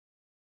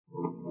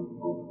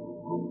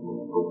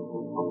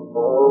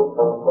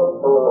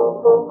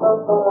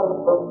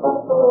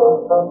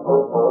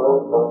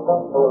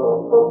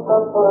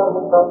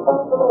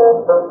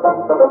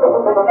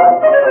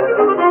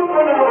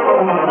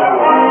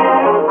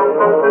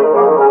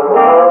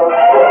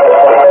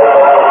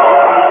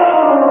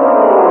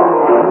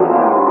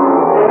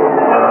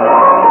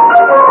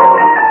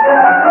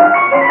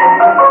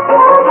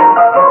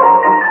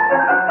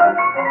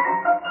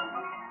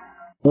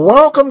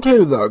Welcome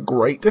to the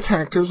Great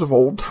Detectives of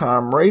Old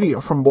Time Radio.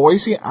 From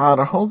Boise,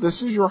 Idaho,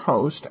 this is your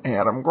host,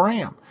 Adam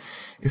Graham.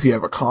 If you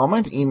have a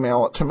comment,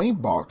 email it to me,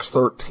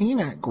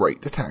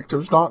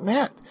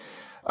 box13@greatdetectives.net.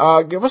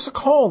 Give us a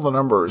call. The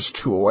number is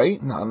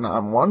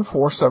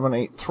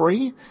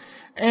 208-991-4783.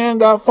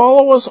 And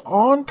follow us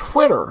on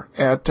Twitter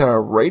at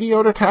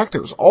Radio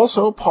Detectives.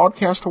 Also,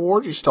 Podcast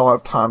Awards, you still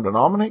have time to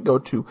nominate. Go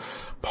to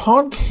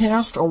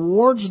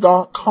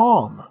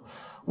podcastawards.com.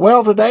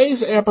 Well,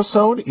 today's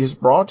episode is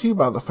brought to you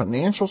by the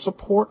financial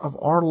support of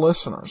our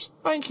listeners.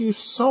 Thank you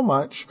so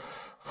much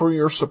for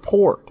your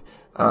support.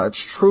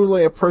 It's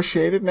truly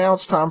appreciated. Now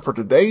it's time for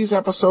today's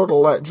episode. I'll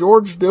let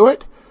George do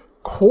it.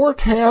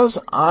 Cortez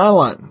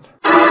Island.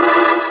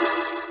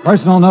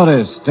 Personal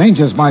notice.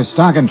 Danger's my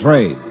stock and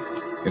trade.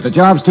 If the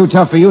job's too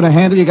tough for you to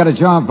handle, you got a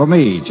job for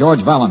me,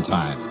 George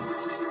Valentine.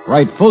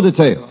 Write full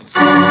details.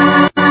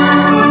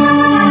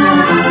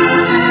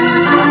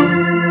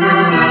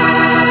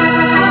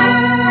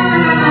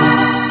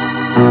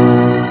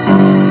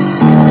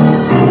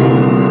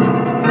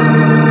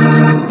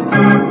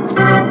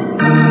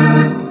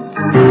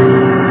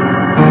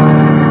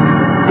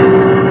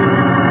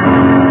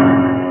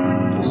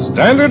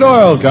 Standard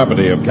Oil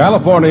Company of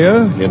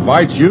California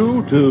invites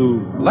you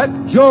to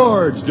Let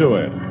George Do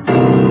It.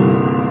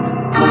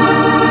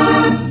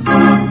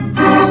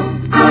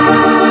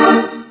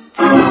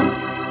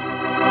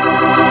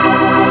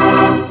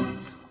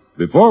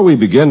 Before we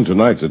begin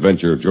tonight's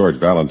adventure of George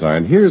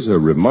Valentine, here's a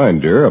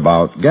reminder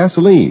about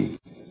gasoline.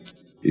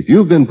 If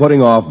you've been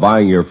putting off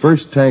buying your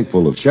first tank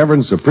full of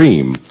Chevron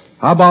Supreme,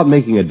 how about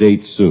making a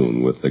date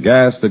soon with the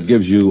gas that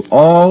gives you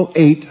all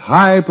 8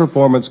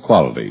 high-performance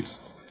qualities?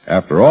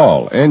 After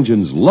all,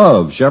 engines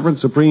love Chevron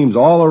Supreme's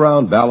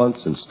all-around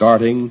balance in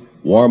starting,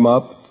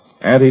 warm-up,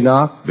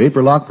 anti-knock,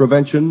 vapor lock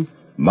prevention,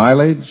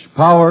 mileage,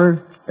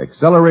 power,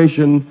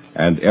 acceleration,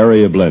 and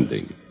area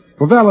blending.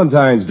 For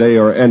Valentine's Day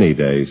or any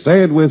day,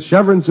 say it with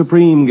Chevron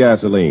Supreme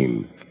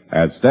gasoline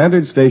at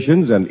standard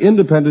stations and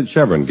independent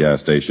Chevron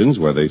gas stations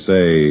where they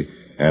say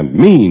and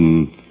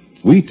mean,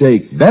 we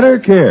take better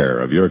care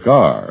of your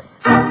car.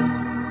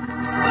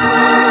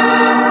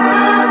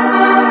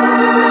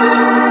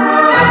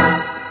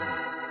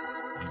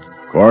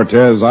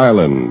 Cortez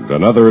Island,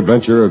 another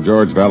adventure of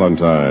George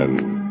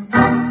Valentine.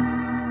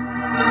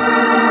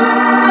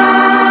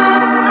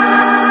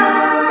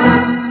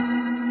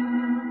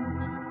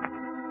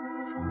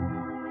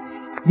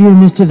 Dear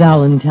Mr.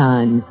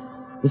 Valentine,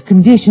 if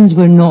conditions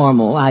were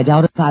normal, I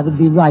doubt if I would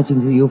be writing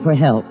to you for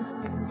help.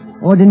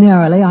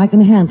 Ordinarily, I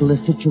can handle the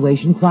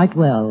situation quite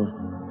well.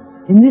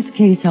 In this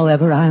case,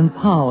 however, I am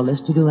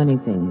powerless to do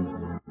anything.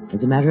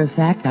 As a matter of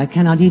fact, I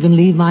cannot even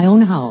leave my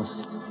own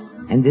house.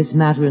 And this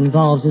matter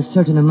involves a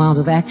certain amount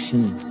of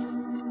action.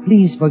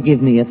 Please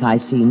forgive me if I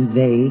seem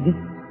vague,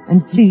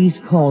 and please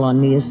call on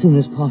me as soon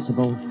as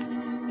possible.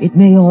 It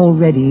may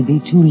already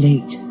be too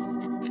late.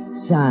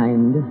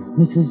 Signed,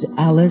 Mrs.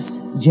 Alice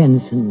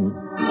Jensen.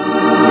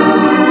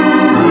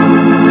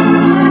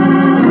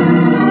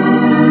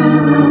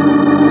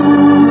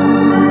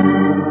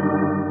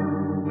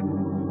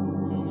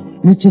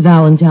 Mr.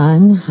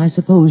 Valentine, I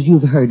suppose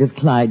you've heard of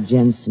Clyde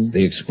Jensen.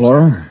 The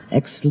explorer?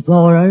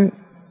 Explorer,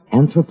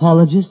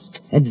 anthropologist,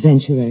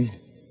 adventurer.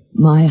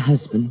 My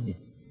husband.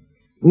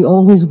 We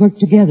always worked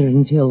together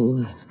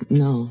until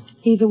now.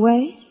 He's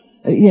away?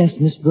 Yes,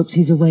 Miss Brooks,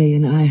 he's away,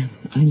 and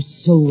I'm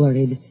so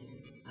worried.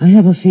 I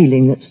have a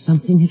feeling that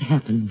something has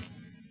happened.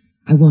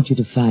 I want you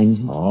to find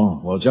him. Oh,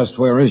 well, just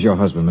where is your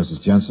husband,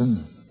 Mrs.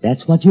 Jensen?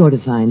 That's what you're to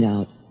find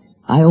out.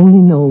 I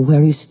only know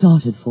where he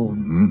started for.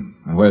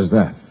 Mm-hmm. And where's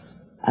that?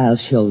 I'll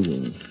show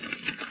you.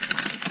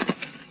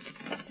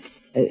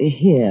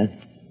 Here.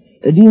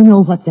 Do you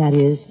know what that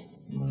is?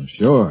 Well,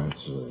 sure.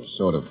 It's a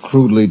sort of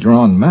crudely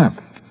drawn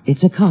map.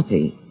 It's a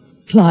copy.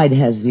 Clyde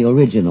has the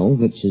original,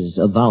 which is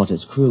about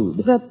as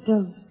crude. But,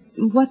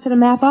 what's it a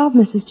map of,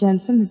 Mrs.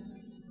 Jensen?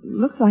 It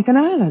looks like an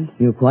island.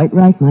 You're quite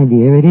right, my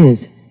dear. It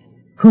is.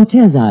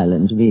 Cortez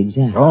Island, to be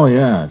exact. Oh,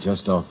 yeah,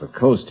 just off the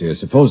coast here.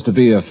 Supposed to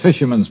be a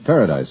fisherman's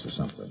paradise or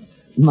something.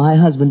 My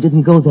husband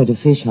didn't go there to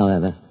fish,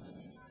 however.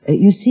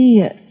 You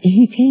see,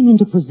 he came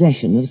into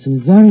possession of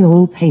some very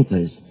old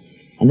papers,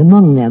 and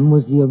among them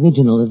was the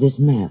original of this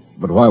map.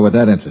 But why would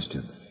that interest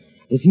him?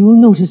 If you'll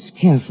notice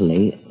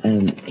carefully,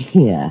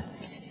 here,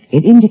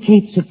 it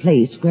indicates a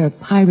place where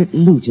pirate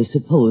loot is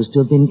supposed to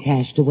have been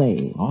cached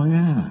away. Oh,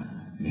 yeah.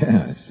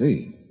 Yeah, I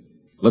see.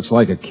 Looks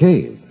like a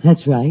cave.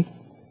 That's right.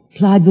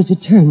 Clyde was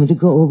determined to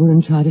go over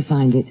and try to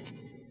find it.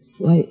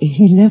 Why,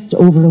 he left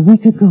over a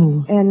week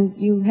ago. And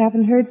you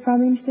haven't heard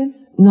from him since?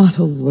 Not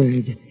a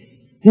word.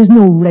 There's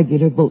no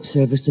regular boat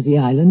service to the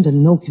island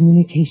and no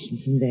communication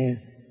from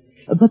there.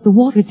 But the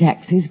water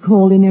taxis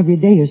call in every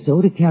day or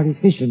so to carry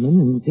fishermen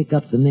and pick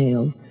up the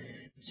mail.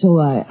 So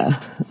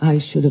I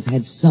should have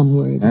had some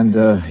word. And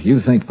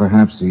you think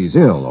perhaps he's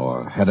ill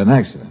or had an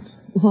accident?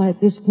 Why,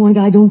 at this point,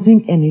 I don't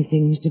think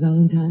anything, Mr.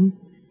 Valentine.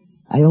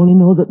 I only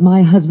know that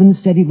my husband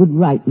said he would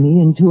write me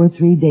in 2 or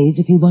 3 days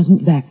if he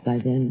wasn't back by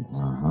then.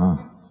 Uh-huh.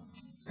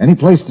 Any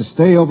place to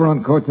stay over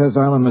on Cortez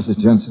Island, Mrs.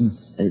 Jensen?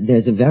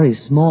 There's a very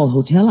small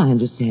hotel, I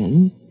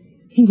understand.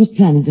 He was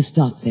planning to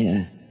stop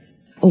there.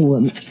 Oh,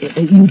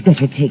 you'd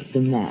better take the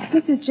map.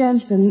 Mrs.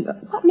 Jensen,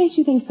 what makes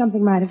you think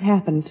something might have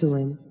happened to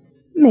him?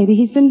 Maybe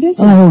he's been busy.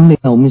 I only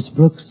know, Miss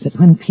Brooks, that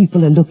when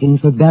people are looking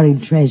for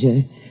buried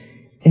treasure,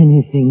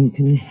 anything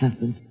can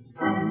happen.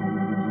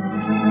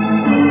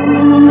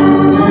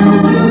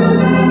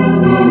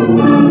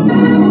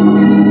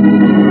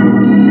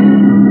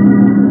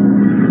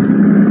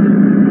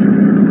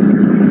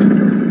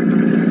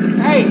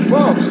 Hey,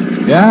 folks.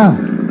 Yeah?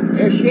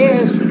 Here she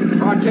is,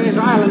 Cortez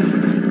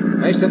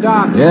Island. There's the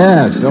dock.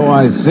 Yeah, so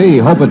I see.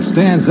 Hope it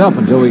stands up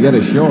until we get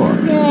ashore.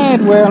 Yeah,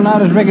 well,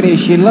 not as rickety as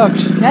she looks.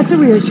 That's a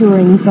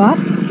reassuring thought.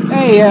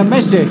 Hey,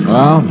 mister.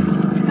 Well?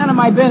 None of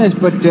my business,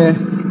 but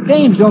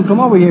dames don't come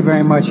over here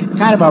very much.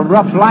 Kind of a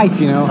rough life,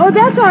 you know. Oh,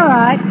 that's all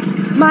right.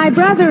 My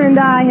brother and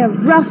I have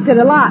roughed it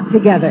a lot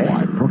together.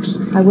 Why, Brooks.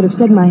 I would have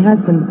said my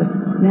husband, but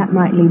that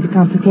might lead to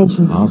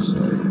complications. I'll say.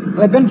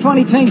 Well, there have been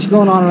funny things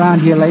going on around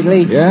here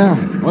lately. Yeah?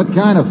 What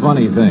kind of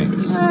funny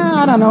things?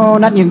 I don't know.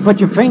 Nothing you can put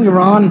your finger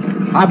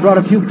on. I brought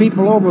a few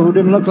people over who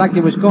didn't look like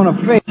they was going to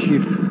fish.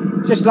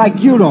 Just like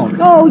you don't.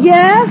 Oh,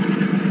 yes?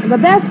 The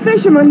best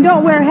fishermen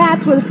don't wear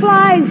hats with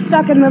flies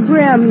stuck in the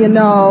brim, you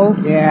know.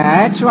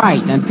 Yeah, that's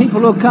right. And people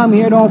who come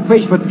here don't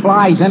fish with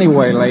flies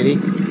anyway, lady.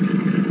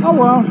 Oh,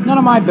 well, none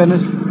of my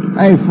business.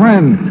 Hey,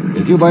 friend,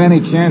 did you by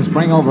any chance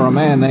bring over a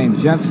man named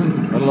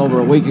Jensen a little over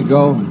a week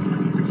ago?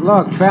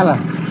 Look, fella,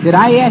 did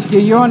I ask you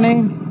your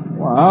name?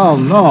 Well,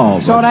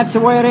 no. So that's the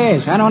way it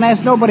is. I don't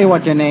ask nobody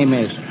what their name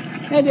is.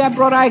 Maybe I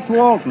brought Ike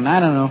Walton. I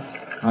don't know.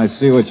 I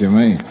see what you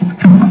mean.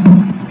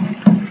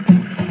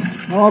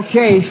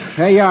 Okay,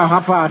 there you are.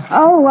 Hop out.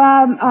 Oh,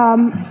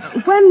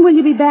 when will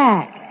you be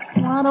back?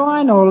 How do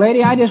I know,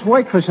 lady? I just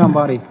work for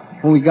somebody.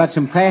 When we got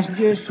some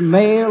passengers, some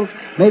mail,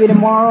 maybe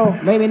tomorrow,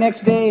 maybe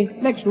next day,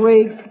 next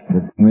week.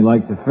 We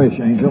like to fish,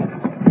 Angel.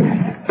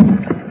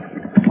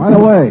 By the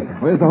way,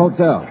 where's the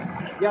hotel?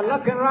 You're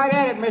looking right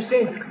at it,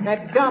 mister.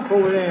 That dump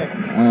over there.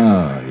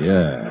 Oh,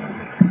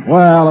 yeah.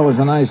 Well, it was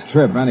a nice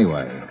trip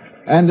anyway.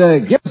 And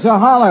give us a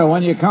holler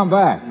when you come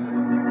back.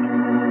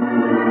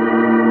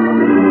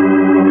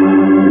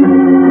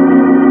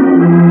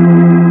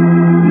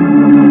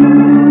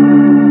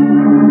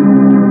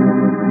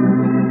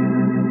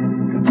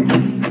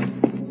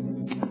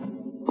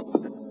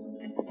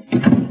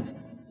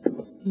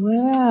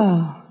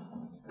 Well,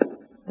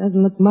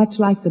 doesn't look much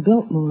like the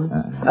Biltmore.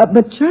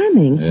 But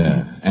charming.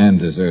 Yeah, and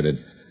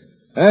deserted.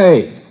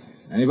 Hey,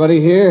 anybody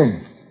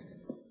here?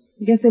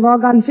 I guess they've all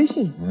gone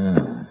fishing.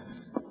 Yeah.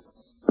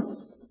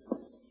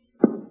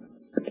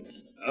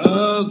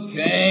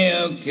 Okay,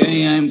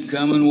 I'm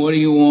coming. What do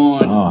you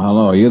want? Oh,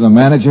 hello. Are you the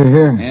manager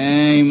here?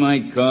 Yeah, you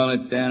might call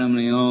it that. I'm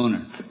the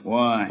owner.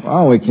 Why?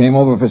 Well, we came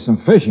over for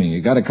some fishing.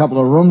 You got a couple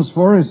of rooms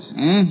for us?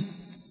 Huh?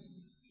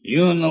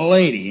 You and the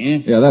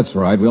lady, Yeah, that's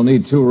right. We'll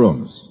need 2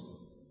 rooms.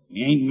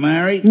 You ain't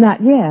married?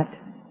 Not yet.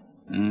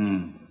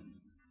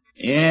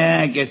 Yeah,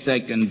 I guess I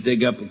can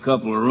dig up a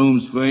couple of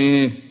rooms for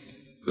you.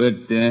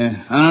 But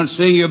I don't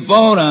see your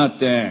boat out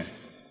there.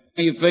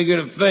 How you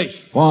figure to fish?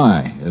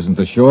 Why? Isn't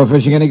the shore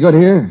fishing any good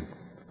here?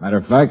 Matter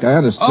of fact, I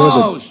understood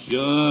Oh,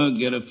 sure.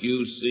 Get a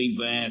few sea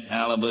bass,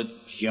 halibut,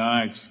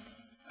 sharks.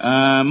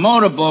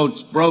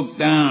 Motorboat's broke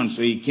down,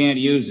 so you can't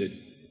use it.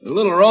 A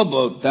little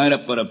rowboat tied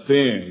up at a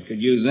pier. You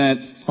could use that.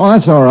 Oh,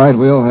 that's all right.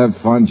 We'll have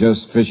fun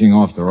just fishing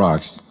off the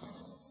rocks.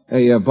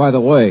 Hey, by the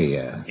way,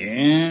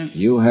 Yeah?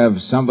 you have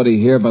somebody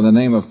here by the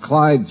name of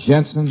Clyde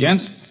Jensen?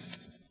 Jensen?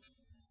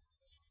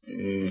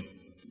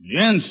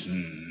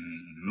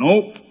 Jensen?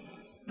 Nope.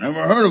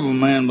 Never heard of a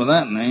man by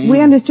that name. We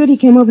understood he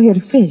came over here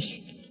to fish.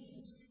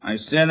 I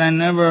said I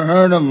never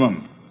heard of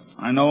him.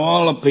 I know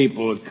all the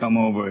people that come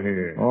over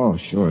here. Oh,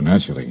 sure,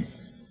 naturally.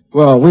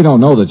 Well, we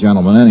don't know the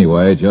gentleman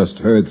anyway. Just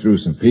heard through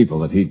some people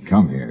that he'd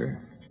come here.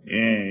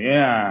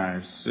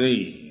 Yeah, I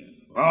see.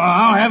 Well,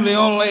 I'll have the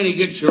old lady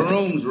get your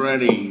rooms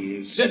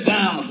ready. Sit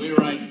down. I'll be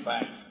right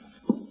back.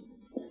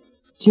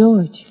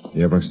 George,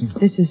 Yeah, Brooksy?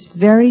 this is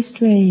very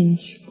strange.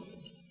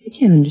 I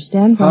can't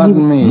understand why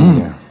Pardon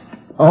me.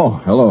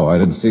 Oh, hello. I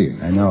didn't see you.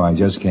 I know, I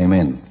just came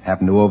in.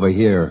 Happened to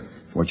overhear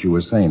what you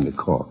were saying to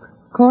Cork.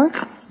 Cork?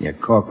 Yeah,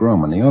 Cork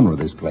Roman, the owner of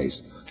this place.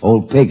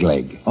 Old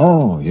Pigleg.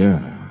 Oh,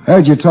 yeah.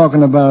 Heard you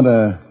talking about,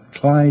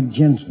 Clyde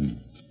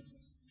Jensen.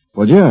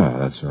 Well, yeah,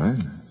 that's right.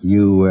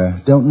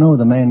 You, don't know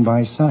the man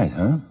by sight,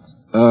 huh?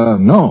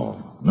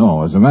 No.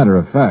 No, as a matter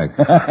of fact.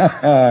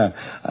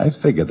 I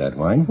figured that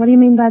way. What do you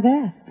mean by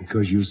that?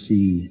 Because you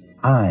see,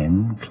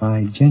 I'm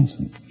Clyde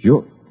Jensen.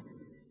 You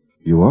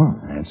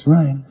are? That's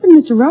right. But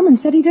Mr. Roman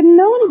said he didn't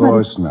know Of anybody.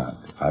 course not.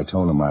 I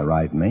told them my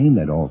right name,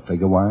 they'd all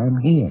figure why I'm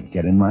here,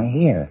 getting my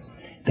hair.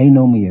 They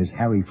know me as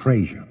Harry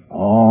Fraser.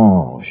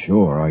 Oh,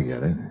 sure, I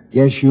get it.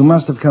 Yes, you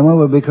must have come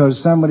over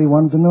because somebody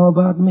wanted to know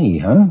about me,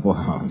 huh?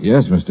 Well,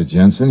 yes, Mr.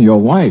 Jensen,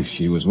 your wife.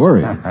 She was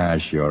worried.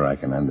 Sure, I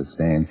can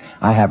understand.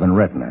 I haven't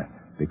written her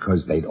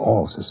because they'd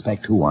all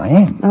suspect who I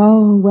am.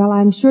 Oh, well,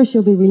 I'm sure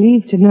she'll be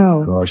relieved to know.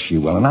 Of course she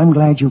will, and I'm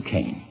glad you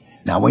came.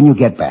 Now, when you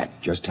get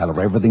back, just tell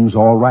her everything's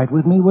all right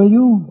with me, will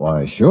you?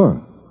 Why,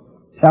 sure.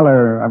 Tell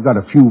her I've got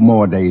a few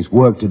more days'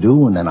 work to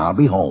do, and then I'll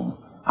be home.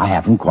 I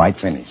haven't quite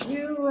finished.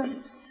 You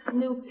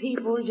new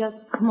people just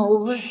come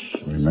over.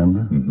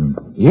 Remember?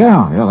 Mm-hmm.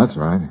 Yeah, that's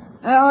right.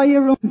 Oh,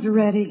 your rooms are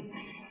ready.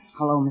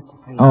 Hello,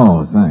 Mr. Fraser.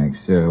 Oh, thanks.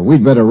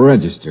 We'd better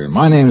register.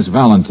 My name's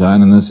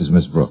Valentine, and this is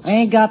Miss Brooks. I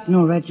ain't got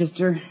no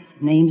register.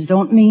 Names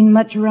don't mean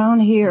much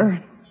around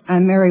here.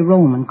 I'm Mary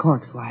Roman,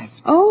 Cork's wife.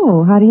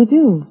 Oh, how do you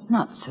do?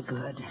 Not so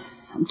good.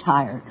 I'm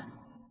tired.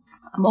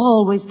 I'm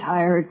always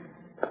tired.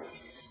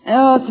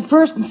 Oh, it's the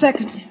first and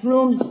second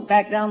rooms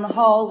back down the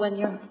hall when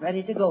you're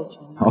ready to go to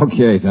them.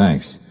 Okay,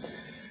 thanks.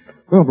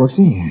 Well,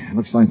 Brooksy,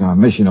 looks like our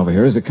mission over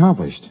here is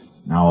accomplished.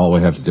 Now all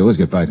we have to do is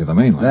get back to the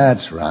mainland.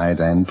 That's right,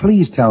 and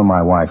please tell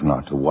my wife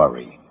not to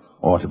worry.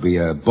 Ought to be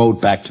a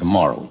boat back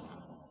tomorrow.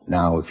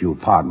 Now, if you'll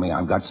pardon me,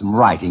 I've got some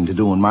writing to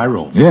do in my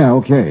room. Yeah,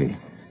 okay.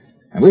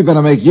 And we'd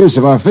better make use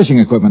of our fishing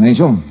equipment,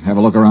 Angel. Have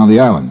a look around the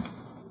island.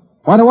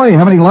 By the way,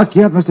 have any luck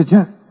yet, Mr.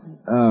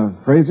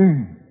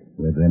 Fraser?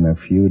 Within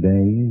a few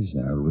days,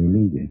 I'll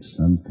really get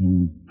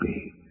something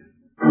big.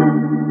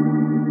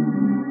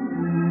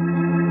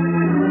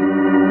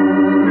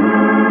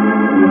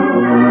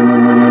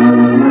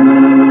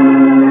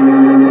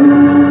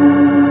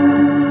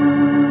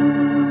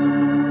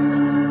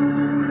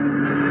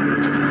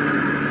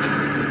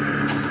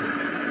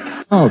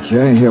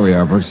 Okay, here we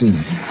are, Brooksy.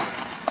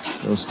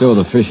 We'll stow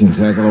the fishing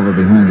tackle over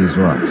behind these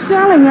rocks.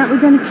 Darling, aren't we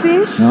going to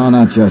fish? No,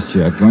 not just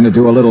yet. Going to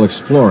do a little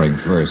exploring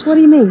first. What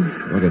do you mean?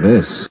 Look at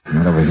this.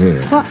 Right over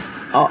here. What?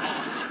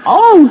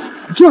 Oh,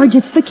 George,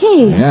 it's the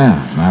cave.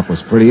 Yeah, map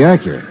was pretty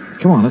accurate.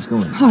 Come on, let's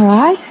go in. All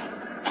right.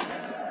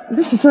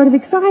 This is sort of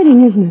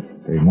exciting, isn't it?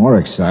 It'd be more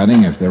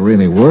exciting if there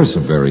really were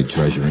some buried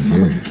treasure in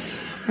here.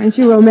 Aren't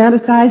you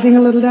romanticizing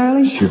a little,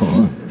 darling?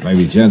 Sure.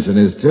 Maybe Jensen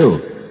is, too.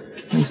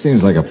 He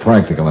seems like a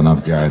practical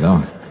enough guy,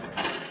 though.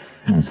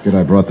 It's good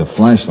I brought the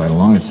flashlight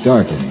along. It's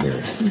dark in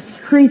here.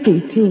 It's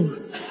creepy,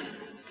 too.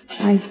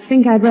 I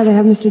think I'd rather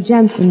have Mr.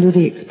 Jensen do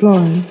the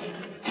exploring.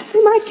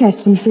 We might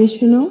catch some fish,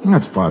 you know.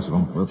 That's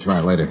possible. We'll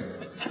try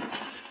later.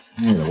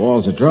 Hey, the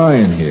walls are dry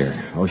in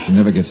here. Ocean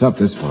never gets up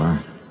this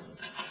far.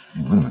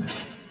 Hey, wait a minute.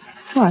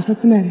 What?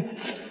 What's the matter?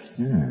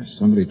 Yeah,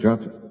 somebody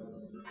dropped it.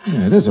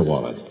 Yeah, it is a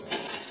wallet.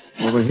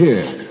 Over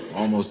here,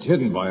 almost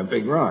hidden by a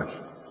big rock.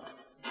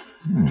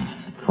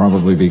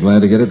 Probably be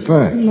glad to get it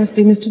back. It must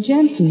be Mr.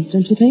 Jensen's,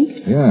 don't you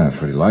think? Yeah,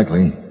 pretty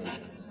likely.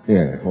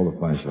 Here, hold the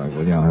flashlight,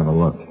 will you? I'll have a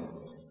look.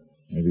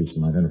 Maybe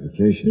some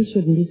identification. He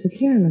shouldn't be so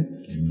careless.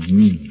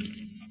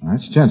 Mm-hmm.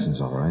 That's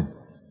Jensen's, all right.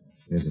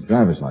 Here's a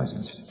driver's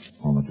license.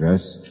 Home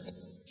address.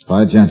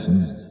 Spy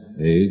Jensen.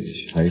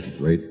 Age,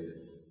 height, weight.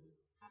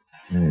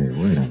 Hey,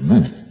 wait a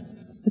minute.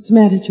 What's the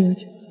matter,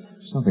 George?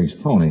 Something's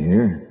phony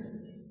here.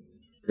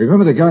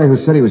 Remember the guy who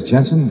said he was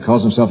Jensen,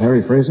 calls himself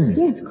Harry Fraser?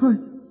 Yes, of course.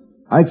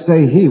 I'd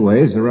say he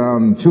weighs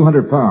around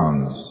 200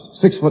 pounds.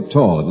 6 foot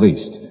tall, at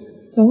least.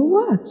 So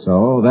what?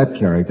 So that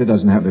character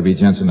doesn't have to be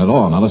Jensen at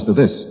all. Now listen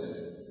to this.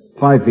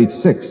 5 feet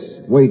 6,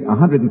 weight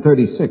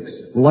 136,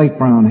 light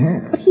brown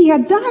hair. But he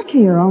had dark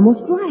hair,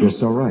 almost black. You're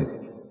so right.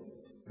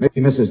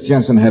 Maybe Mrs.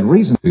 Jensen had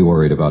reason to be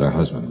worried about her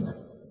husband.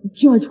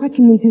 George, what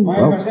can we do? Why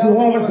must you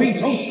always be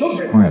so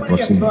stupid? Quiet,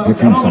 Brooksy. Here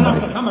comes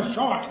somebody. I'm a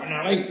short,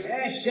 Finale.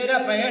 Shut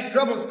up. I had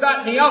trouble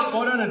starting the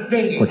outboard on a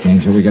dinghy. Quick,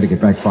 Angel. We got to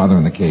get back farther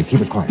in the cave.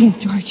 Keep it quiet. Yes,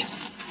 George.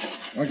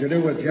 What'd you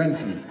do with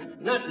Jensen?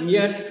 Nothing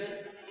yet.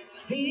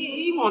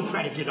 He won't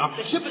try to get off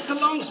the ship. It's a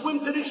long swim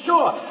to the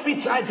shore.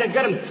 Besides, I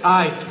got him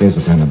tied. There's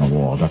a bend in the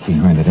wall. Duck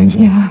behind it,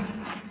 Angel. Yeah.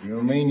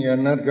 You mean you're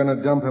not going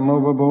to dump him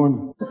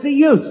overboard? What's the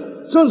use?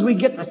 As soon as we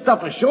get the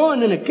stuff ashore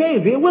and in a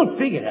cave here, we'll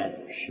figure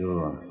that.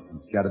 Sure.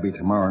 It's got to be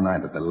tomorrow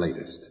night at the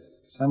latest.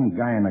 Some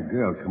guy and a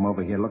girl come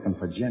over here looking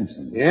for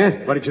Jensen.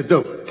 Yeah? What did you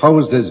do?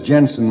 Posed as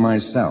Jensen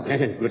myself.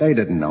 Good. They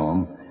didn't know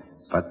him.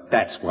 But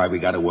that's why we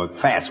got to work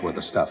fast with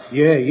the stuff.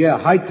 Yeah.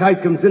 High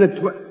tide comes in at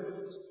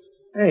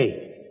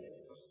Hey,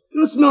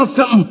 you smell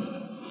something?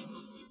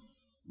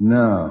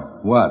 No.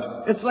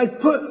 What? It's like,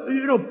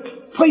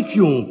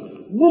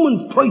 perfume.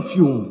 Woman's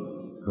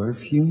perfume.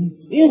 Perfume?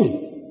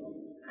 Yeah.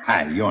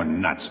 Hi, you're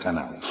nuts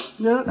tonight.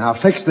 No. Now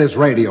fix this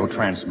radio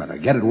transmitter.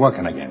 Get it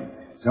working again.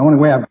 It's the only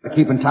way I've got to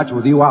keep in touch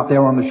with you out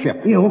there on the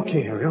ship. Yeah,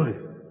 okay, Harry.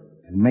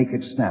 And make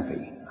it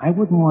snappy. I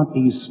wouldn't want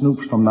these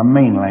snoops from the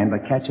mainland to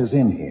catch us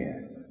in here.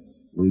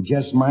 We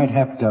just might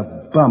have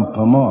to bump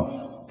them off.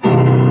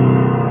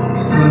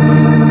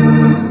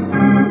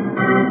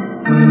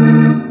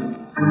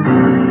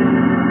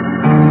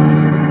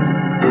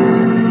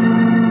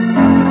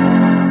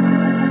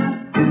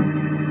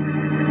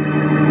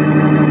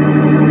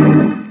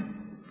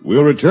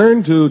 We'll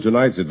return to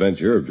tonight's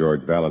adventure of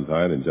George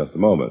Valentine in just a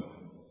moment.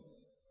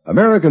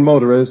 American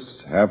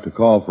motorists have to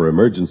call for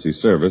emergency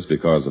service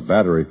because of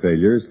battery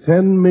failures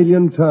 10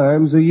 million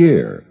times a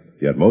year.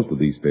 Yet most of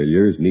these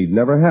failures need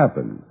never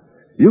happen.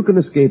 You can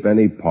escape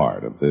any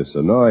part of this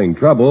annoying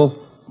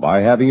trouble by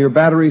having your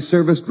battery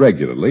serviced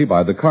regularly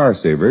by the car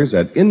savers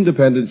at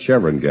independent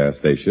Chevron gas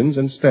stations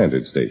and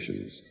standard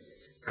stations.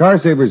 Car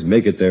savers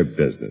make it their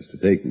business to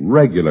take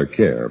regular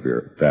care of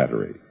your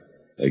battery.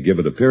 They give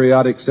it a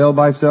periodic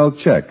cell-by-cell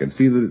check and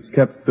see that it's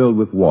kept filled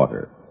with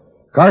water.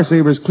 Car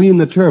savers clean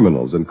the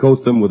terminals and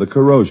coat them with a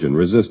corrosion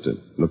resistant.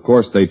 And of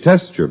course, they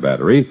test your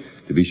battery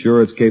to be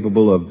sure it's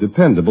capable of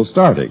dependable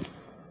starting.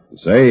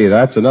 Say,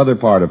 that's another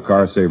part of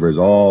Car Savers'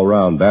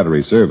 all-round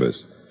battery service.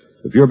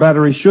 If your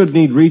battery should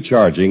need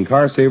recharging,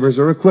 Car Savers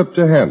are equipped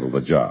to handle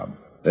the job.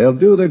 They'll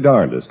do their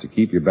darndest to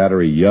keep your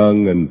battery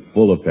young and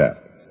full of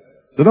pep.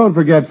 So don't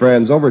forget,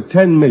 friends, over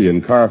 10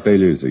 million car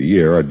failures a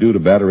year are due to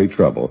battery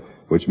trouble,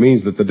 which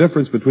means that the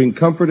difference between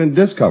comfort and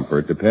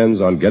discomfort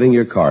depends on getting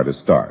your car to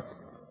start.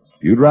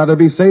 If you'd rather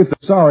be safe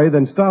than sorry,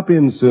 then stop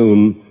in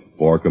soon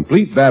for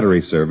complete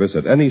battery service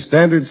at any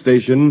standard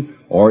station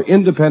or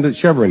independent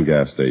Chevron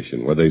gas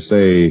station where they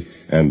say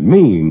and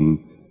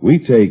mean, we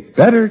take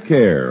better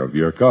care of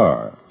your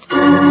car.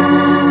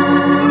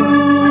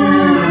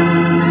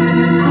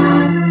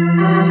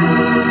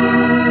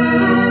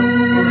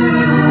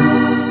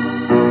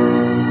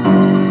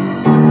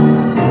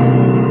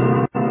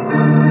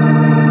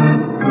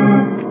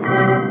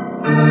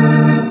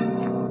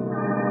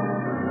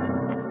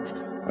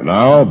 And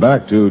now,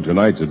 back to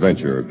tonight's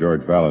adventure of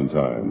George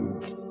Valentine.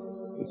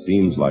 It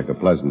seems like a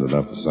pleasant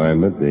enough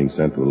assignment, being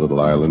sent to a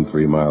little island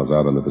 3 miles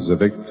out on the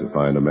Pacific to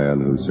find a man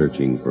who's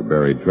searching for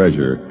buried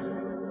treasure.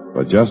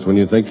 But just when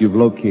you think you've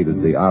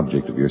located the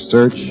object of your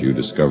search, you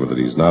discover that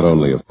he's not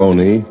only a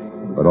phony,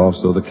 but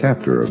also the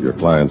captor of your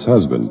client's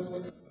husband.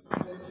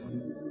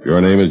 If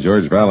your name is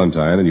George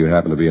Valentine and you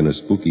happen to be in a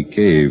spooky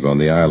cave on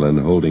the island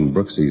holding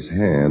Brooksy's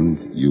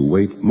hand, you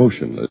wait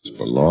motionless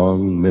for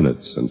long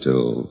minutes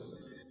until...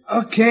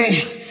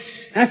 Okay.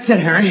 That's it,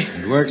 Harry.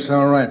 It works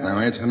all right now,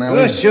 eh, Tonelli?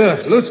 Oh,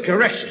 sure. Loose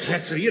correction.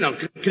 That's,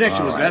 connections,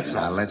 All right, that's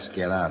now all. let's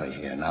get out of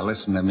here. Now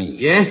listen to me.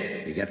 Yeah?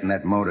 You get in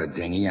that motor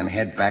dinghy and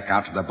head back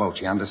out to the boat,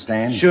 you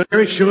understand? Sure,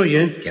 Harry, sure,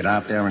 yeah. Get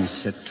out there and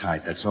sit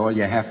tight. That's all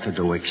you have to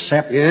do,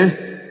 except... Yeah?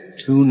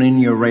 Tune in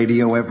your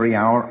radio every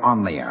hour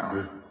on the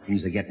hour.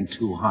 Things are getting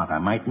too hot. I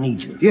might need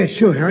you. Yeah,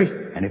 sure, Harry.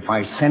 And if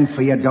I send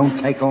for you,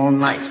 don't take all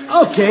night.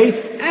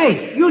 Okay.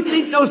 Hey, you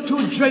think those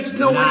two jerks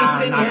know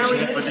anything, not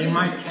Harry? yet, but they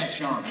might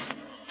catch on.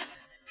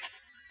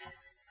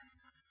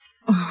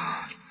 Oh,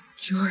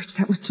 George,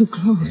 that was too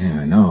close.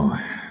 Yeah, I know.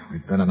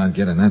 We'd better not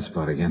get in that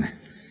spot again.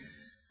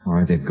 All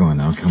right, they're going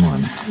now. Come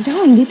on.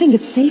 Darling, do you think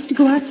it's safe to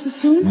go out so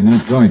soon? We're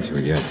not going to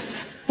yet.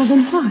 Well,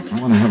 then what? I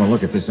want to have a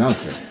look at this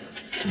outfit.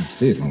 Didn't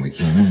see it when we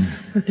came in.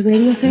 With the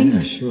radio thing?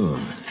 Yeah, sure.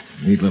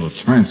 Neat little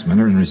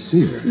transmitter and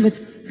receiver. But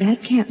that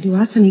can't do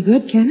us any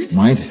good, can it?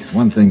 Might.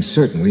 One thing's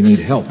certain. We need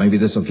help. Maybe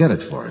this will get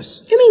it for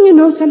us. You mean you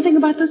know something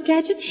about those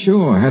gadgets?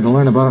 Sure. I had to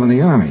learn about it in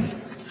the Army.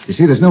 You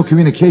see, there's no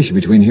communication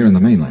between here and the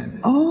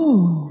mainland.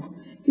 Oh.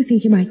 You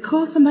think you might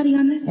call somebody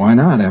on this? Why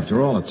not?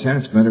 After all, a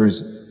transmitter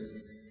is...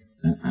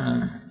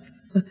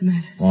 What's the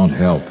matter? Won't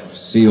help.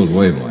 Sealed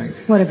wavelength.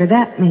 Whatever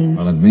that means.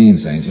 Well, it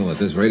means, Angel, that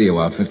this radio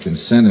outfit can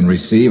send and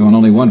receive on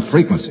only one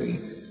frequency,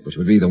 which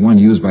would be the one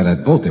used by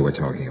that boat they were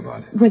talking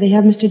about. Where they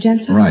have Mr.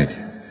 Jensen? Right.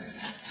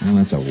 Well,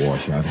 that's a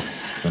washout.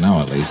 For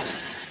now, at least.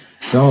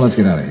 So, let's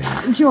get out of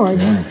here. George,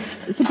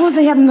 Yeah? suppose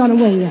they haven't gone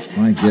away yet.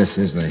 My guess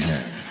is they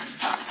have.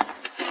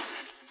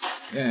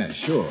 Yeah,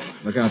 sure.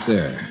 Look out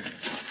there.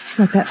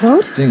 What, that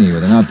boat? Dinghy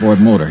with an outboard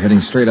motor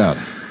heading straight out.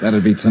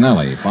 That'd be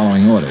Tonelli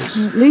following orders.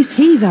 Well, at least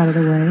he's out of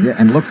the way. Yeah,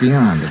 and look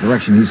beyond, the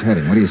direction he's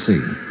heading. What do you see?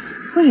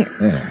 Where?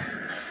 There.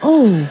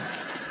 Oh.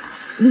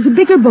 There's a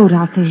bigger boat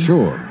out there.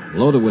 Sure.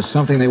 Loaded with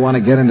something they want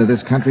to get into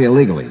this country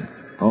illegally.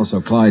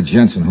 Also Clyde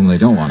Jensen, whom they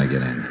don't want to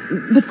get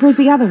in. But where's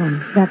the other one?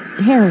 That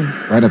Harry.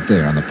 Right up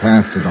there on the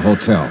path to the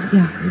hotel.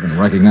 Yeah. You can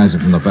recognize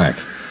him from the back.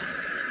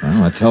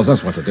 Well, that tells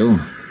us what to do.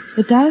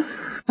 It does?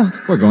 Oh.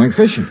 We're going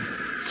fishing.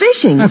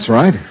 Fishing? That's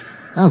right.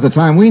 Now's the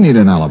time we need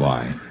an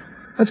alibi.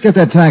 Let's get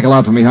that tackle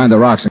out from behind the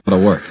rocks and go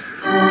to work.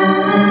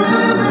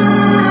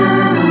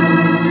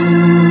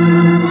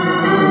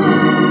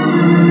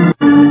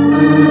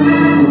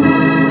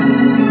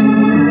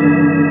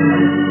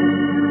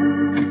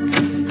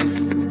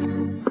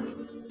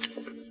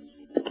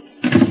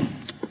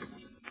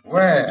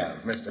 Well,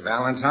 Mr.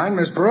 Valentine,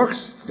 Miss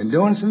Brooks, been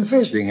doing some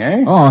fishing,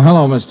 eh? Oh,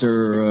 hello,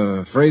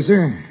 Mr.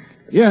 Fraser.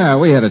 Yeah,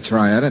 we had a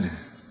try at it.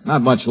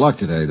 Not much luck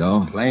today,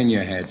 though. Plain you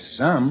had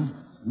some.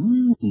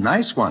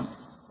 Nice one.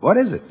 What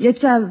is it?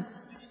 It's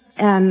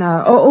an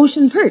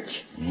ocean perch.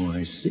 Oh,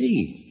 I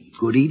see.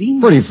 Good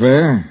eating? Pretty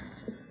fair.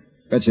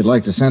 Bet you'd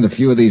like to send a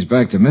few of these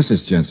back to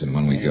Mrs. Jensen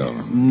when we go.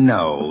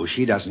 No,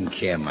 she doesn't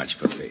care much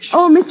for fish.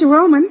 Oh, Mr.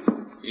 Roman.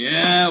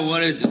 Yeah,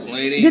 what is it,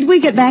 lady? Did we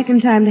get back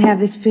in time to have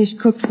this fish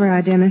cooked for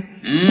our dinner?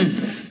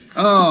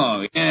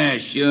 Oh, yeah,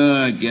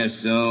 sure, I guess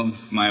so.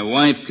 My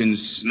wife can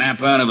snap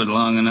out of it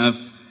long enough.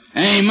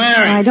 Hey,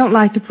 Mary. I don't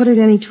like to put it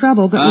any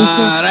trouble, but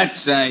that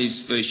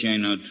size fish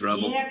ain't no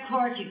trouble. Yeah,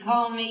 Court, you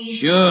call me?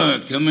 Sure,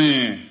 come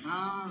here.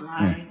 All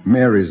right.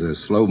 Mary's a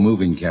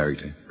slow-moving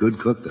character. Good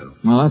cook, though.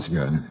 Well, that's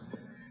good.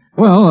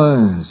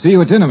 Well, see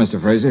you at dinner,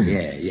 Mr. Fraser.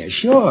 Yeah,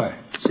 sure.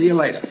 See you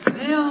later.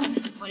 Well,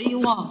 what do you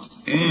want?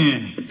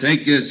 Yeah,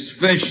 take this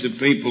fish the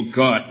people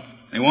caught.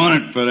 They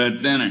want it for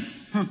that dinner.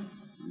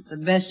 That's the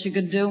best you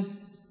could do?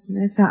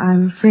 yes,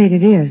 I'm afraid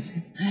it is.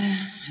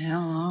 Well,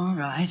 all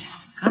right.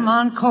 Come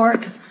on,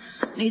 Cork.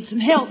 Need some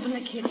help in the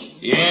kitchen.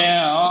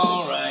 Yeah,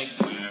 all right,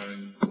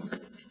 Mary.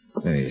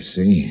 Hey,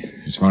 see,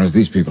 as far as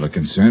these people are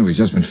concerned, we've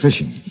just been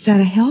fishing. Is that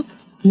a help?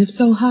 And if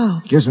so,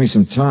 how? Gives me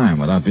some time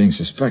without being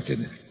suspected.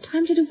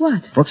 Time to do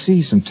what?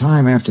 Brooksy, some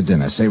time after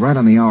dinner. Say, right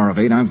on the hour of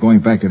 8, I'm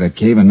going back to that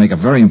cave and make a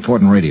very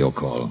important radio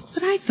call.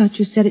 But I thought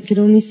you said it could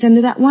only send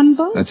to that one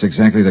boat. That's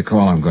exactly the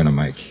call I'm going to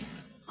make.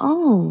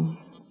 Oh.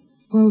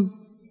 Well,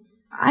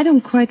 I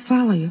don't quite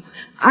follow you.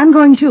 I'm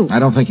going too. I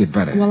don't think you'd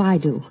better. Well, I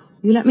do.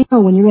 You let me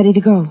know when you're ready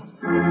to go.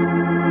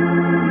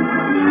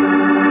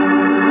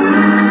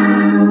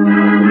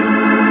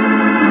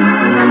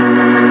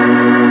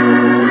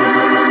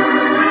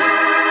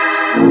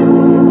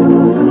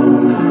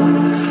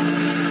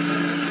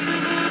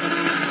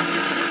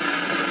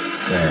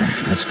 There,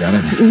 that's got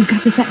it. You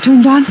got the set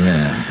turned on?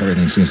 Yeah,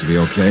 everything seems to be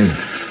okay.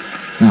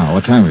 Now,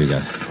 what time have we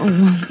got? Oh,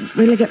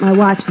 wait till I get my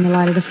watch in the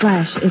light of the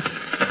flash. It's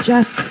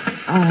just,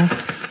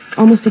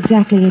 almost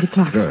exactly 8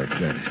 o'clock. Good.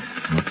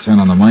 I'll turn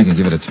on the mic and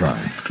give it a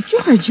try.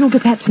 George, you'll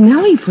get that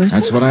Tonelli person.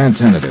 That's what I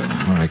intend to do.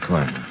 All right,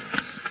 quiet.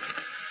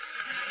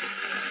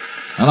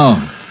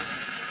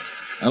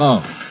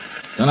 Hello,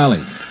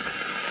 Tonelli.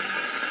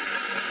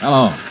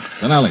 Hello,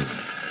 Tonelli.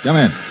 Come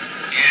in.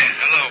 Yeah,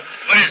 hello.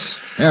 What is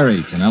it?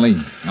 Harry, Tonelli.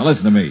 Now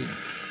listen to me.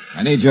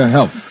 I need your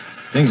help.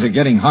 Things are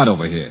getting hot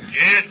over here.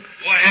 Yeah?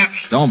 What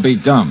happened? Don't be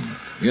dumb.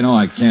 You know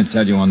I can't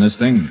tell you on this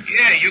thing.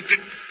 Yeah, you could...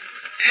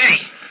 Hey,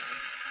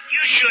 you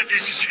sure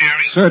this is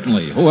Harry?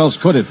 Certainly. Who else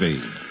could it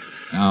be?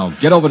 Now,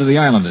 get over to the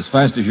island as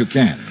fast as you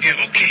can. Yeah,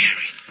 okay,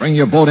 Harry. Bring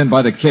your boat in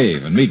by the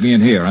cave and meet me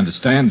in here,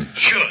 understand?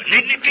 Sure.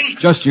 Need anything?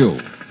 Just you.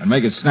 And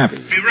make it snappy.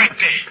 Be right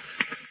there.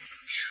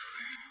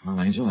 Well,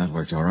 Angel, that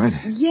worked all right.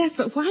 Yes,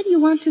 but why do you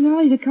want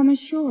Tonelli to come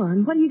ashore?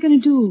 And what are you going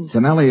to do?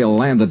 Tonelli will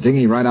land the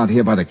dinghy right out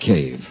here by the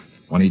cave.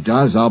 When he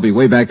does, I'll be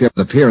way back there at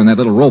the pier in that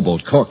little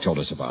rowboat Cork told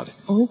us about.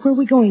 Oh, where are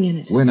we going in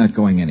it? We're not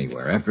going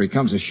anywhere. After he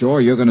comes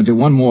ashore, you're going to do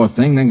one more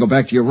thing, then go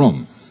back to your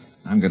room.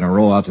 I'm going to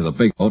row out to the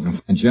big boat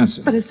and find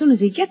Jensen. But as soon as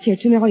he gets here,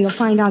 Tonelli will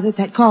find out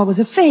that call was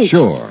a fake.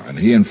 Sure, and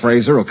he and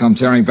Fraser will come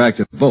tearing back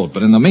to the boat.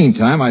 But in the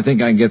meantime, I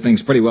think I can get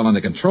things pretty well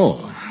under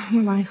control.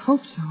 Well, I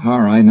hope so.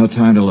 All right, no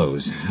time to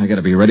lose. I got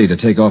to be ready to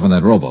take off in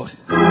that rowboat.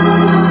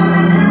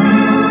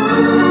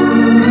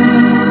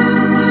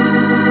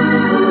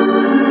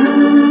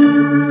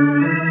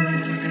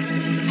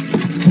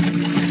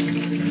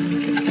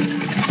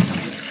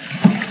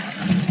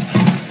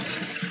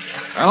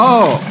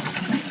 Hello.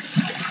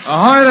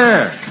 Ahoy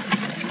there.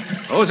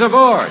 Who's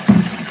aboard?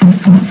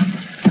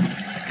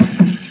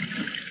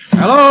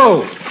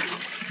 Hello.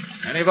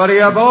 Anybody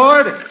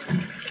aboard?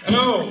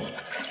 Hello.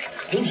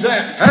 Who's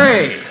that?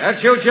 Hey,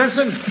 that's you,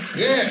 Jensen?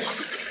 Yes.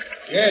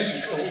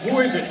 Who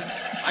is it?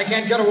 I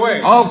can't get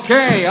away.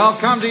 Okay, I'll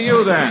come to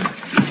you then.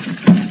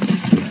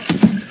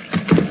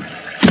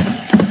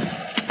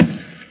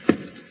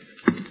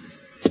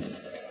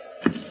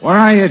 Where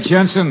are you,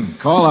 Jensen?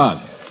 Call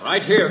out.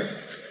 Right here.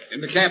 In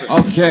the cabin.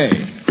 Okay.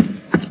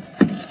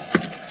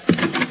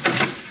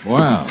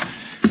 Well,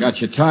 got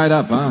you tied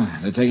up, huh?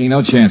 They're taking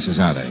no chances,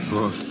 are they?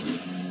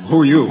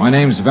 Who are you? My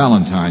name's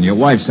Valentine. Your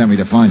wife sent me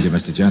to find you,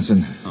 Mr.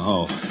 Jensen.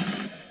 Oh.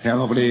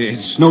 Yeah, but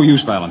it's no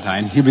use,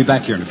 Valentine. He'll be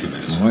back here in a few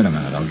minutes. Wait a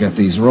minute. I'll get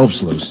these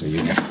ropes loose so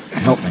you can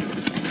help me.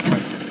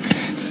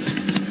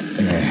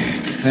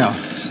 Yeah,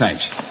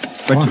 thanks.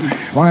 But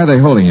Why are they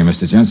holding you,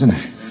 Mr. Jensen?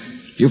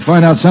 You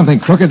find out something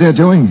crooked they're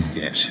doing?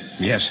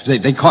 Yes.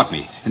 They caught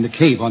me in the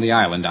cave on the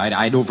island.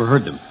 I'd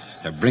overheard them.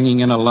 They're bringing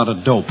in a lot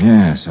of dope.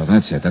 Yeah, so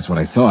that's it. That's what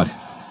I thought.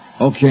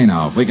 Okay,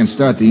 now, if we can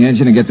start the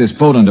engine and get this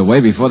boat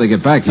underway before they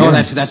get back here... No,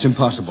 that's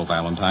impossible,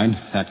 Valentine.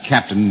 That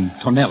Captain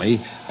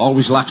Tonelli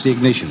always locks the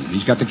ignition.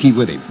 He's got the key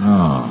with him.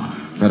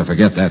 Oh, better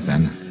forget that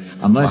then.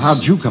 Unless... Well,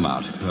 how'd you come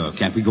out?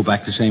 Can't we go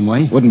back the same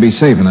way? Wouldn't be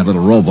safe in that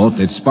little rowboat.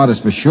 They'd spot us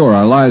for sure.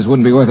 Our lives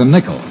wouldn't be worth a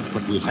nickel.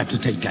 But we'll have to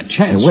take that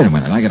chance. Hey, wait a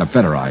minute. I got a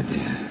better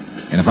idea.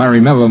 And if I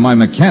remember my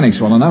mechanics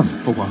well enough...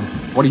 Oh, well,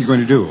 what are you going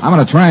to do? I'm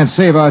going to try and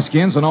save our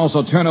skins and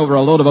also turn over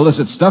a load of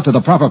illicit stuff to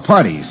the proper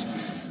parties.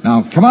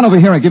 Now, come on over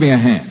here and give me a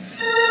hand.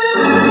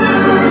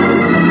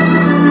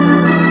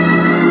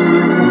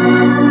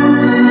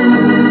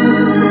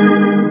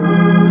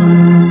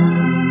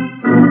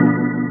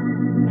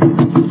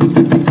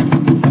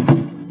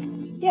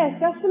 Yes,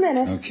 just a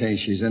minute. Okay,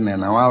 she's in there.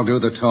 Now I'll do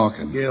the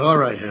talking. Yeah, all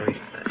right, Harry.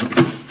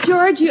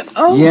 George, you...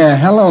 Oh. Yeah,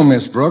 hello,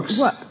 Miss Brooks.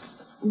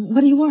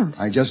 What do you want?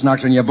 I just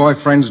knocked on your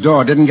boyfriend's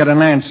door. Didn't get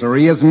an answer.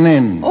 He isn't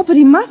in. Oh, but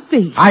he must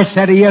be. I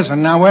said he isn't.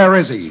 Now, where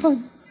is he?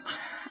 Oh,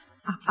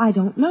 I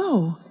don't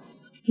know.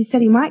 He said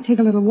he might take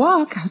a little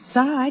walk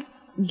outside,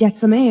 get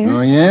some air.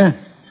 Oh, yeah?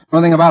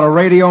 Anything about a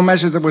radio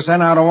message that was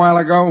sent out a while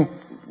ago?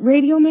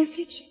 Radio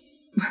message?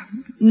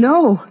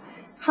 No.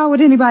 How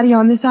would anybody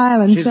on this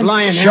island She's send...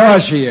 lying, Sure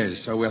Harry. she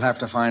is, so we'll have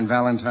to find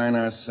Valentine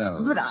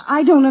ourselves. But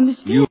I don't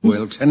understand. You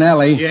will.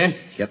 Tonelli. Yeah?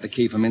 Get the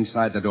key from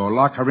inside the door.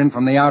 Lock her in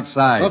from the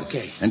outside.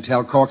 Okay. And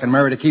tell Cork and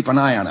Mary to keep an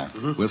eye on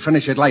her. We'll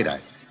finish it later.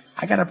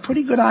 I got a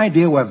pretty good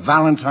idea where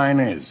Valentine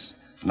is.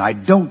 And I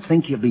don't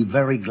think he'll be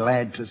very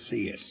glad to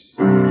see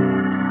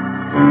us.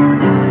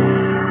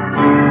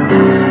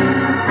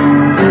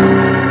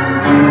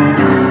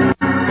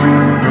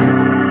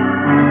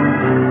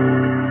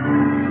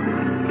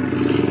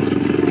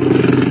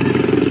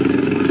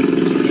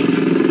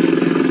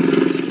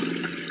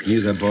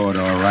 He's aboard,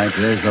 all right.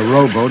 There's the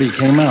rowboat he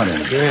came out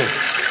in. Yeah.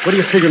 What are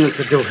you figuring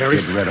to do,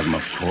 Harry? Get rid of him,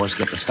 of course.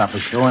 Get the stuff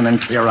ashore and then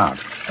clear out.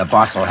 The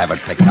boss will have it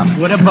picked up.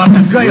 What about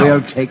the girl?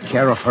 We'll take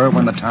care of her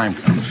when the time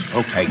comes.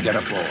 Okay, get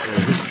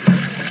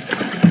aboard.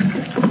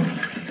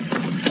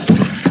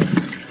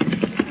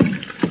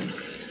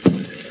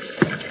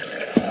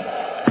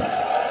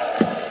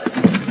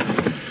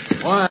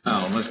 Well,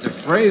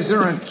 Mr.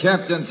 Fraser and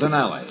Captain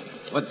Tonelli.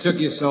 What took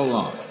you so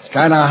long? It's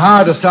kind of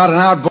hard to start an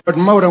outboard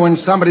motor when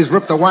somebody's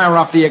ripped the wire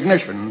off the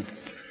ignition.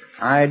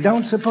 I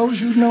don't suppose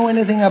you know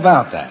anything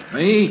about that.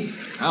 Me?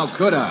 How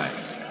could I?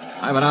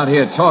 I've been out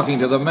here talking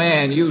to the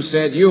man you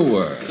said you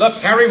were.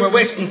 Look, Harry, we're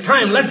wasting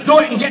time. Let's do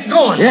it and get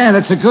going. Yeah,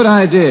 that's a good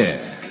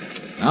idea.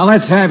 Now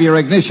let's have your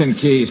ignition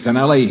keys,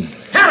 Tonelli.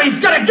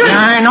 Harry's got a gun.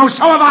 I know,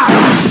 so have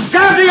I.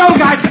 Grab the old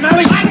guy,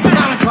 Tonelli.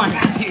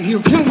 You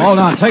killed me. Hold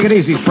on, take it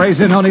easy,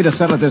 Fraser. No need to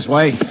settle it this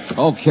way.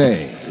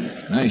 Okay.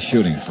 Nice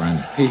shooting,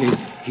 friend.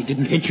 He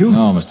didn't hit you?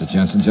 No, Mr.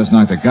 Jensen, just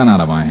knocked the gun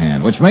out of my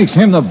hand, which makes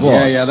him the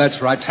boss. Yeah, that's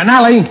right.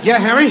 Tonelli. Yeah,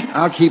 Harry?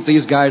 I'll keep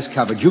these guys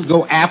covered. You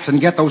go aft and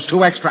get those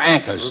 2 extra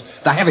anchors,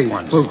 the heavy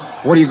ones.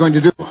 What are you going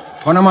to do?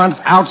 Put them on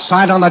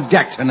outside on the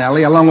deck,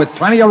 Tonelli, along with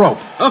plenty of rope.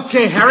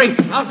 Okay, Harry.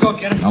 I'll go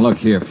get him. Now, look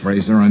here,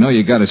 Fraser. I know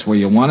you got us where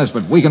you want us,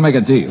 but we can make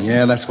a deal.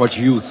 Yeah, that's what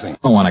you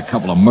think. Don't want a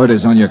couple of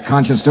murders on your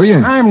conscience, do you?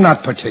 I'm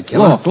not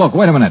particular. Look,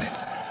 wait a minute.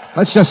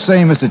 Let's just say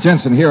Mr.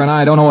 Jensen here and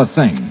I don't know a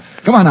thing.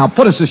 Come on now,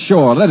 put us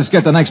ashore. Let us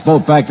get the next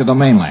boat back to the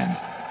mainland.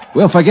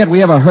 We'll forget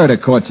we ever heard of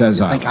Cortez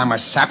You Island. think I'm a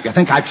sap? You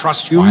think I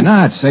trust you? Why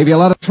not? Save you a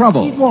lot of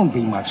trouble. It won't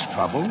be much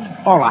trouble.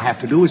 All I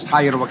have to do is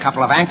tie you to a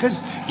couple of anchors,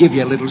 give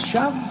you a little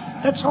shove.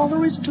 That's all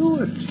there is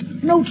to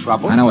it. No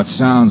trouble. I know it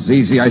sounds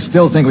easy. I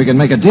still think we can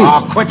make a deal.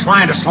 Oh, quit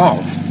trying to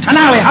solve.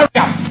 Tonelli, hurry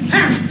up.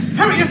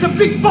 Harry, it's a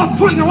big boat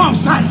pulling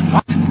alongside.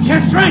 What?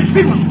 Yes, right,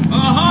 people.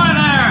 Ahoy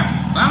there!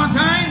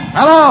 Valentine?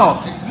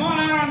 Hello! Come on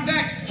out on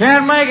deck.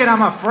 Can't make it,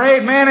 I'm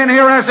afraid. Man in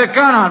here has a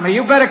gun on me.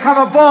 You better come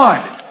aboard.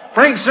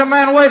 Bring some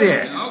men with you.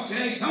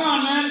 Okay, come on,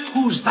 man.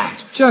 Who's that?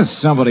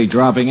 Just somebody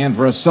dropping in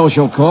for a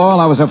social call.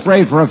 I was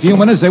afraid for a few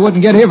minutes they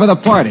wouldn't get here for the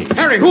party.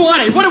 Harry, who are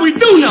they? What do we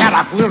do now? Shut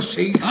up, we'll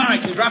see. All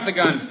right, you drop the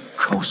gun.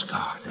 Coast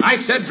Guard. I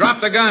said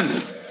drop the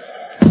gun.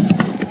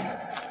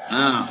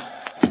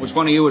 Now, which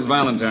one of you is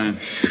Valentine?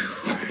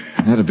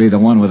 That'd be the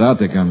one without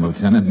the gun,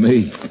 Lieutenant.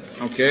 Me.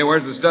 Okay,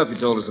 where's the stuff you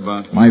told us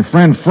about? My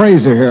friend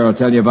Fraser here will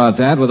tell you about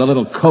that with a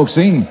little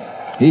coaxing.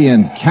 He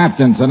and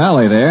Captain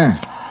Tonelli there.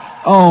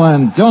 Oh,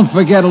 and don't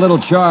forget a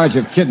little charge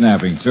of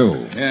kidnapping,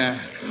 too. Yeah,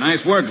 nice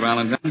work,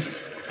 Valentine.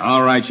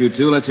 All right, you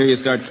two, let's hear you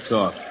start to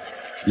talk.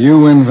 You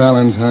win,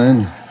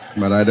 Valentine,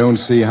 but I don't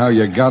see how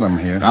you got him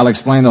here. I'll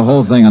explain the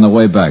whole thing on the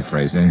way back,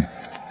 Fraser.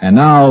 And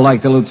now,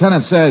 like the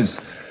lieutenant says,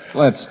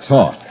 let's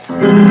talk.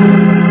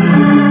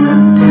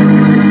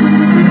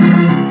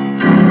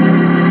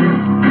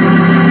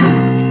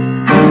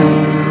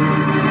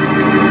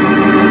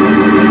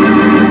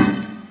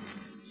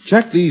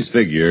 Check these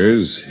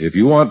figures if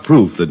you want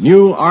proof that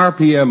new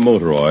RPM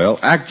motor oil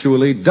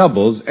actually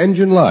doubles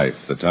engine life,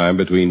 the time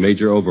between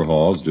major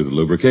overhauls due to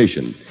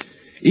lubrication.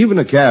 Even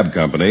a cab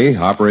company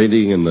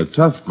operating in the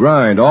tough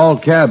grind all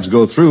cabs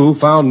go through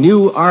found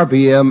new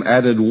RPM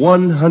added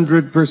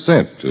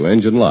 100% to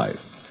engine life.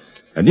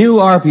 A new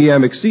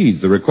RPM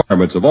exceeds the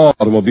requirements of all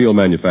automobile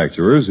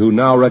manufacturers who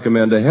now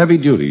recommend a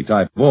heavy-duty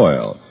type of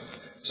oil.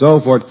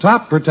 So for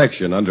top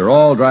protection under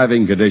all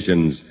driving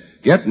conditions,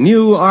 get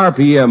new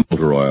RPM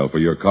motor oil for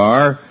your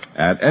car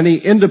at any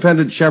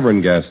independent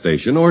Chevron gas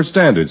station or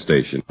standard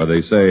station where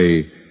they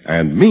say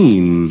and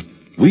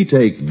mean, we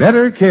take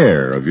better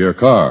care of your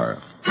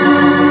car.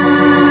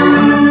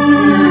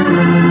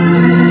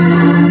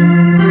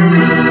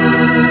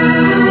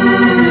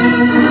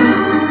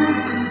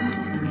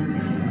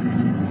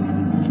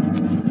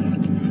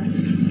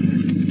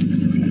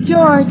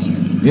 George,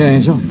 Yeah,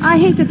 Angel? I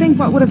hate to think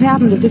what would have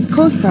happened if this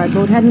Coast Guard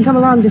boat hadn't come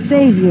along to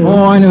save you.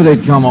 Oh, I knew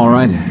they'd come all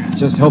right.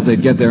 Just hoped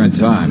they'd get there in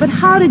time. But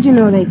how did you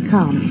know they'd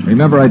come?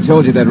 Remember I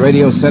told you that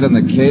radio set in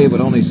the cave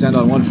would only send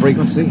on one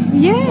frequency?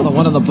 Yes. Well, the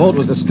one on the boat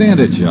was a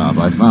standard job.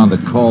 I found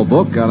the call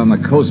book out on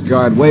the Coast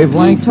Guard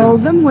wavelength. You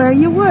told them where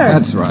you were.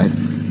 That's right.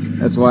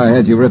 That's why I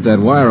had you rip that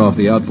wire off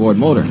the outboard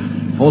motor.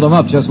 Hold them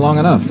up just long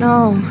enough.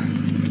 Oh,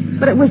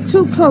 but it was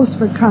too close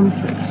for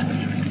comfort.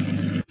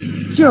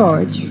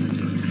 George,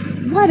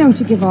 why don't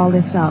you give all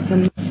this up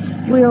and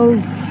we'll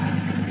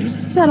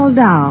settle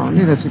down?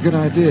 Yeah, that's a good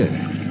idea.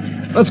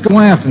 Let's go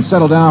aft and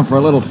settle down for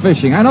a little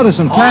fishing. I noticed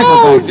some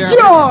tackle back there.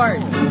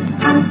 George!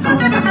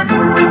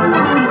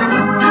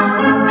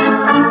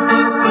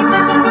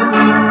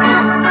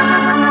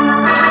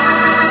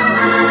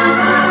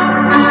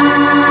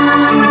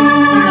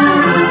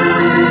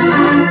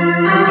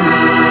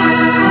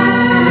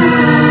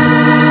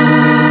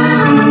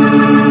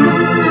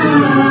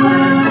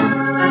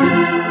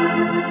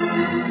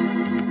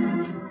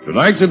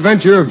 Tonight's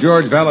adventure of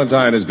George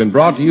Valentine has been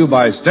brought to you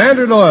by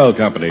Standard Oil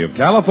Company of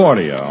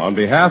California on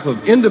behalf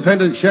of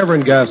independent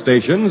Chevron gas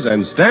stations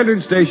and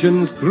Standard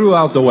stations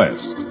throughout the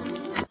West.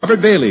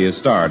 Robert Bailey is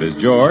starred as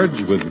George,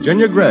 with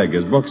Virginia Gregg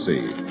as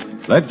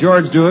Brooksy. Let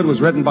George Do It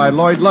was written by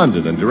Lloyd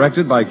London and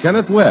directed by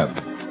Kenneth Webb.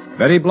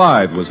 Betty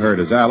Blythe was heard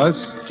as Alice,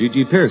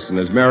 Gigi Pearson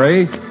as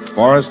Mary,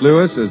 Forrest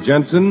Lewis as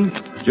Jensen,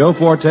 Joe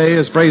Forte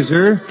as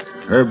Fraser,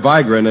 Herb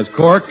Vigran as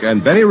Cork,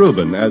 and Benny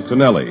Rubin as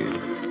Tonelli.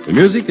 The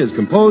music is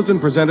composed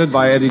and presented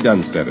by Eddie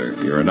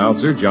Dunstetter. Your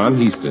announcer, John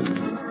Heaston.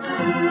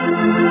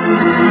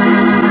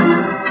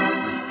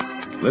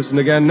 Listen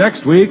again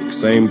next week,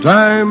 same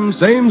time,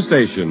 same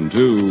station,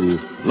 to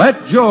Let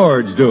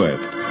George Do It.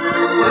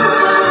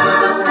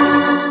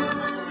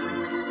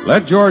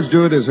 Let George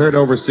Do It is heard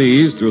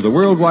overseas through the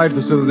worldwide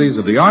facilities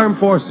of the Armed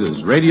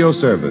Forces Radio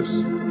Service.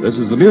 This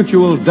is the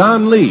Mutual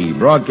Don Lee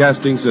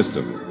Broadcasting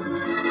System.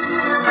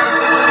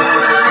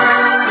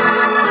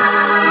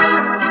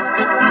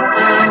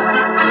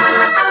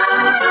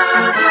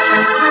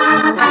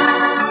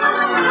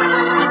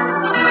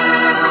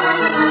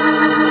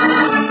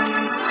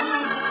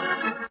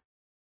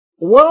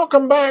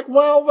 Welcome back.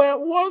 Well,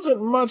 that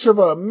wasn't much of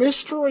a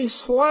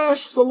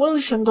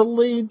mystery/solution to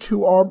lead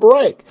to our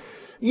break.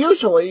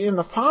 Usually, in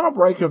the final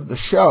break of the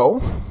show,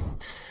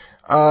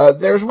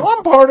 there's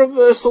one part of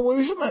the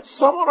solution that's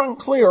somewhat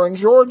unclear, and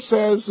George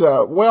says,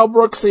 well,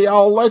 Brooksy,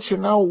 I'll let you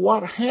know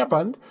what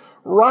happened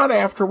right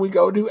after we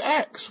go to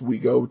X. We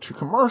go to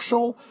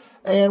commercial,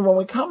 and when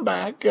we come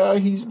back,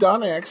 he's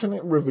done X, and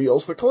it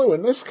reveals the clue.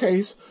 In this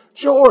case,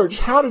 George,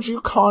 how did you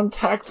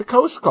contact the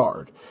Coast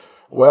Guard?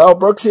 Well,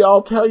 Brooksy,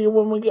 I'll tell you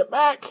when we get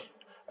back.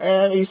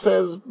 And he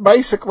says,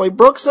 basically,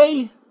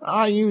 Brooksy,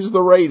 I use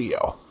the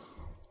radio.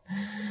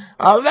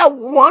 That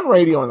one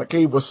radio in the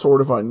cave was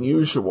sort of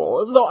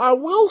unusual, though I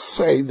will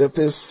say that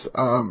this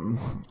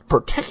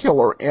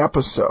particular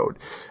episode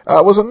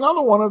was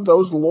another one of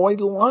those Lloyd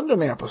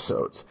London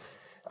episodes,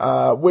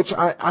 which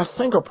I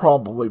think are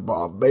probably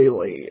Bob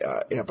Bailey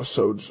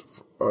episodes,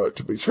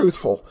 to be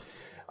truthful.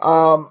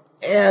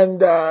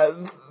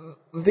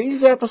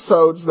 These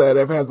episodes that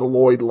have had the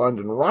Lloyd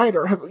London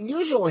writer have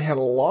usually had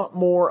a lot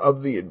more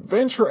of the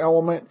adventure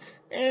element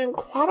and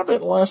quite a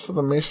bit less of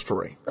the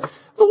mystery.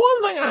 The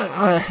one thing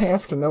I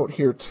have to note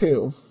here,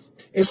 too,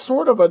 is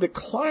sort of a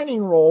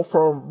declining role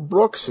for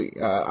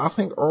Brooksy. I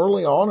think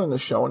early on in the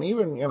show, and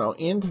even,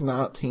 into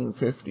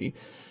 1950,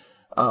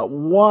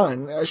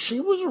 she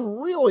was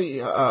really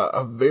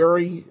a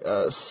very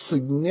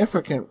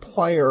significant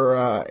player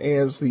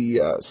as the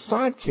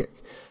sidekick.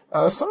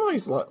 Some of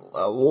these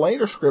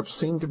later scripts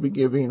seem to be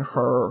giving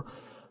her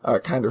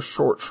kind of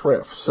short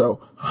shrift, so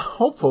I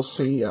hope we'll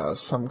see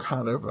some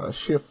kind of a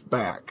shift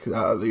back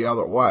the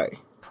other way.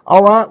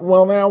 All right,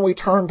 well, now we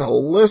turn to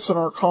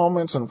listener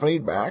comments and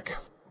feedback.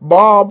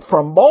 Bob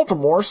from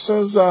Baltimore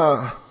says,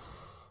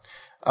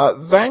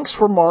 thanks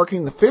for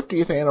marking the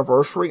 50th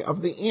anniversary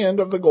of the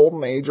end of the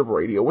golden age of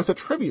radio with a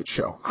tribute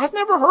show. I've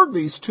never heard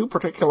these two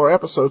particular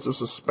episodes of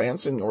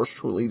Suspense in yours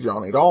truly,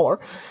 Johnny Dollar,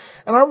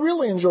 and I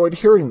really enjoyed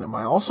hearing them.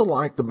 I also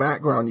liked the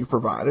background you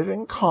provided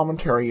and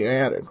commentary you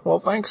added. Well,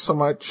 thanks so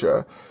much,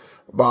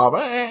 Bob,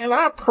 and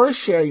I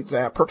appreciate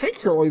that,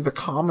 particularly the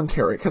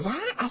commentary, because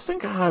I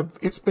think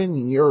it's been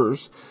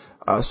years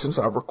since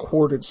I've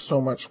recorded so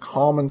much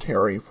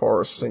commentary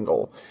for a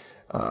single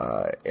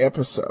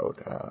episode.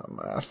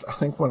 I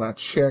think when I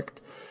checked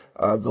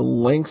the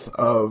length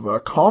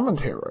of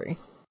commentary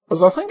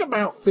was, I think,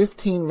 about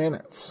 15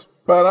 minutes.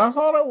 But I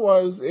thought it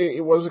was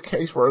a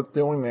case where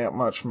doing that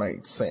much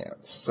made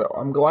sense. So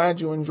I'm glad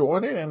you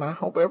enjoyed it, and I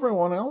hope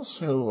everyone else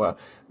who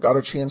got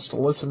a chance to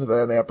listen to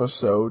that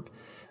episode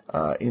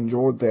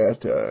enjoyed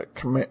that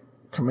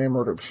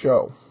commemorative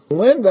show.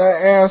 Linda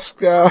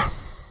asked,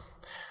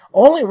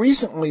 only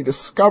recently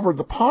discovered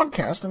the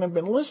podcast and have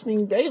been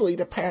listening daily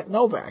to Pat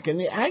Novak. In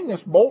the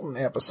Agnes Bolton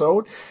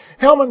episode,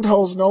 Hellman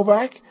tells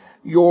Novak,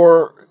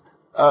 your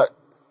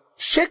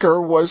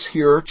Schicker was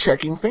here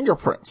checking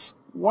fingerprints.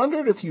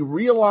 Wondered if you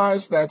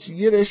realized that's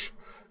Yiddish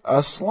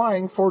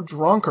slang for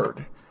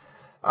drunkard.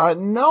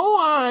 No,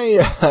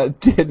 I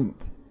didn't.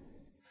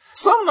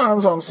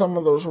 Sometimes on some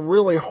of those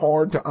really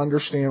hard to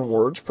understand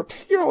words,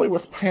 particularly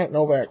with Pat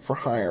Novak for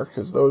Hire,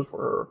 because those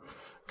were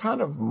kind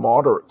of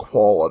moderate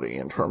quality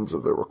in terms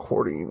of the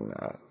recording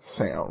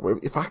sound.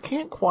 If I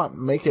can't quite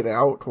make it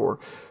out or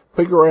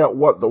figure out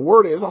what the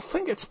word is, I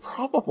think it's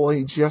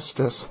probably just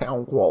a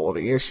sound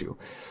quality issue.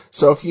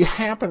 So if you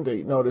happen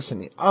to notice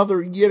any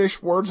other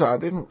Yiddish words I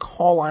didn't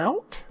call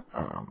out,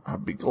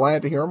 I'd be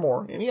glad to hear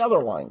more. Any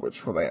other language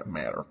for that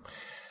matter.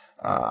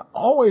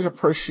 Always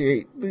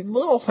appreciate the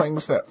little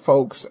things that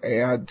folks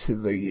add to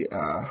the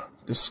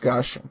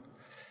discussion.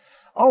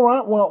 All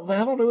right, well,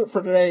 that'll do it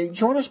for today.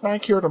 Join us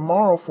back here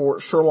tomorrow for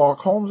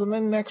Sherlock Holmes, and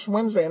then next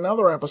Wednesday,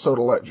 another episode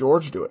of Let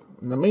George Do It.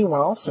 In the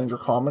meanwhile, send your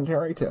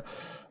commentary to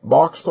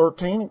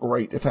Box13 at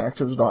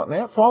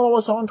GreatDetectives.net. Follow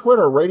us on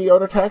Twitter, Radio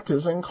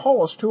Detectives, and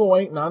call us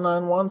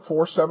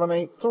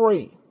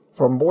 208-991-4783.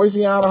 From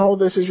Boise, Idaho,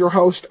 this is your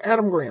host,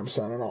 Adam Graham,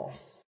 signing off.